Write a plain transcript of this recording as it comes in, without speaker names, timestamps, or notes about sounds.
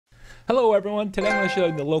Hello everyone, today I'm going to show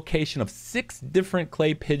you the location of 6 different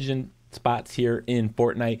clay pigeon spots here in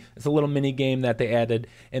Fortnite. It's a little mini game that they added,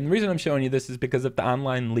 and the reason I'm showing you this is because if the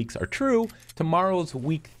online leaks are true, tomorrow's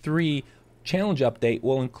week 3 challenge update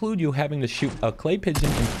will include you having to shoot a clay pigeon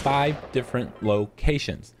in 5 different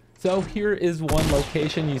locations. So here is one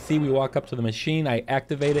location. You see we walk up to the machine, I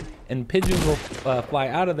activate it, and pigeons will fly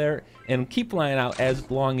out of there and keep flying out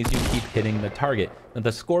as long as you keep hitting the target. Now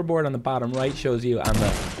the scoreboard on the bottom right shows you on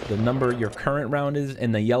the number your current round is,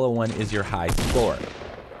 and the yellow one is your high score.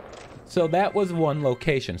 So that was one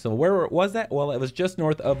location. So where was that? Well, it was just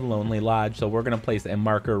north of Lonely Lodge. So we're going to place a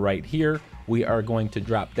marker right here. We are going to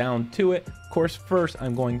drop down to it. Of course, first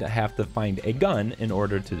I'm going to have to find a gun in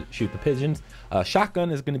order to shoot the pigeons.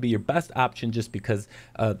 Shotgun is going to be your best option just because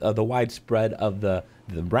of the widespread of the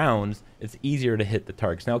rounds. It's easier to hit the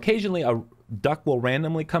targets. Now, occasionally a duck will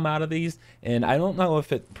randomly come out of these, and I don't know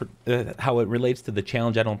if it how it relates to the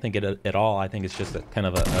challenge. I don't think it at all. I think it's just a kind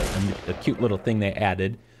of a cute little thing they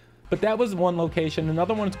added. But that was one location.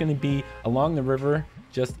 Another one's going to be along the river,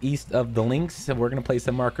 just east of the links. So we're going to place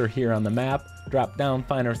a marker here on the map, drop down,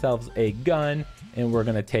 find ourselves a gun, and we're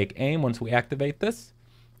going to take aim once we activate this.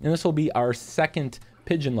 And this will be our second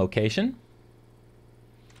pigeon location.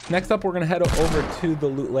 Next up, we're going to head over to the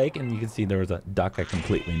Loot Lake, and you can see there was a duck. I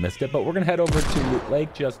completely missed it, but we're going to head over to Loot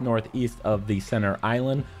Lake, just northeast of the center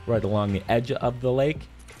island, right along the edge of the lake.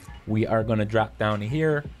 We are going to drop down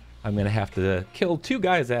here. I'm going to have to kill 2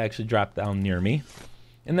 guys that actually dropped down near me,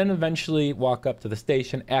 and then eventually walk up to the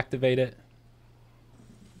station, activate it,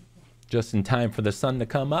 just in time for the sun to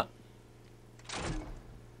come up.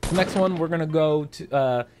 The next one, we're going to go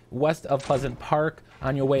to west of Pleasant Park.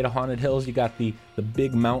 On your way to Haunted Hills, you got the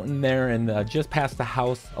big mountain there, and just past the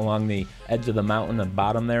house along the edge of the mountain, the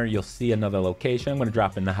bottom there, you'll see another location. I'm going to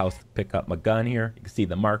drop in the house to pick up my gun here. You can see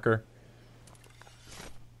the marker.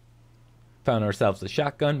 Found ourselves a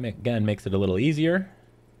shotgun. Again, makes it a little easier.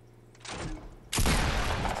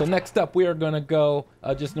 So next up, we are going to go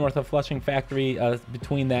just north of Flushing Factory,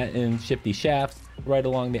 between that and Shifty Shafts, right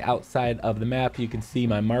along the outside of the map. You can see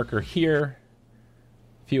my marker here.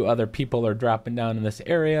 A few other people are dropping down in this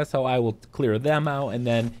area, so I will clear them out. And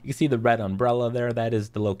then you can see the red umbrella there. That is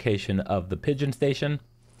the location of the pigeon station.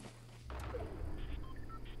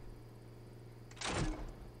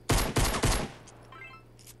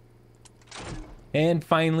 And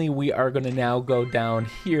finally, we are going to now go down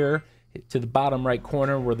here to the bottom right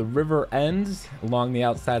corner where the river ends, along the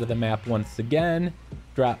outside of the map once again.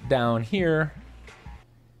 Drop down here,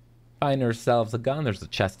 find ourselves a gun. There's a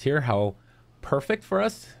chest here. How perfect for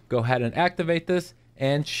us. Go ahead and activate this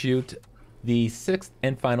and shoot the 6th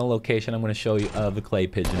and final location I'm going to show you of the Clay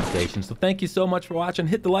Pigeon Station. So thank you so much for watching.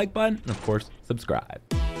 Hit the like button and, of course, subscribe.